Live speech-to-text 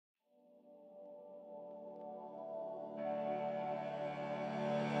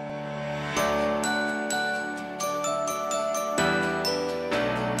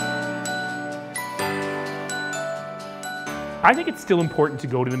I think it's still important to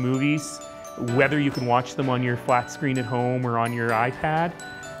go to the movies, whether you can watch them on your flat screen at home or on your iPad,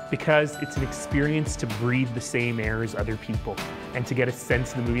 because it's an experience to breathe the same air as other people and to get a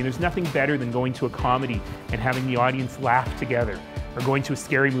sense of the movie. And there's nothing better than going to a comedy and having the audience laugh together, or going to a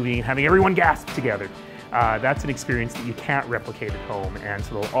scary movie and having everyone gasp together. That's an experience that you can't replicate at home, and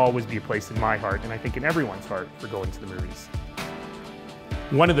so there'll always be a place in my heart, and I think in everyone's heart, for going to the movies.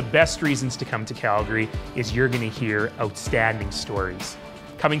 One of the best reasons to come to Calgary is you're going to hear outstanding stories.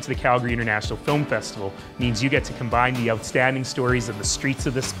 Coming to the Calgary International Film Festival means you get to combine the outstanding stories of the streets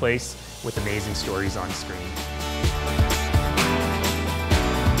of this place with amazing stories on screen.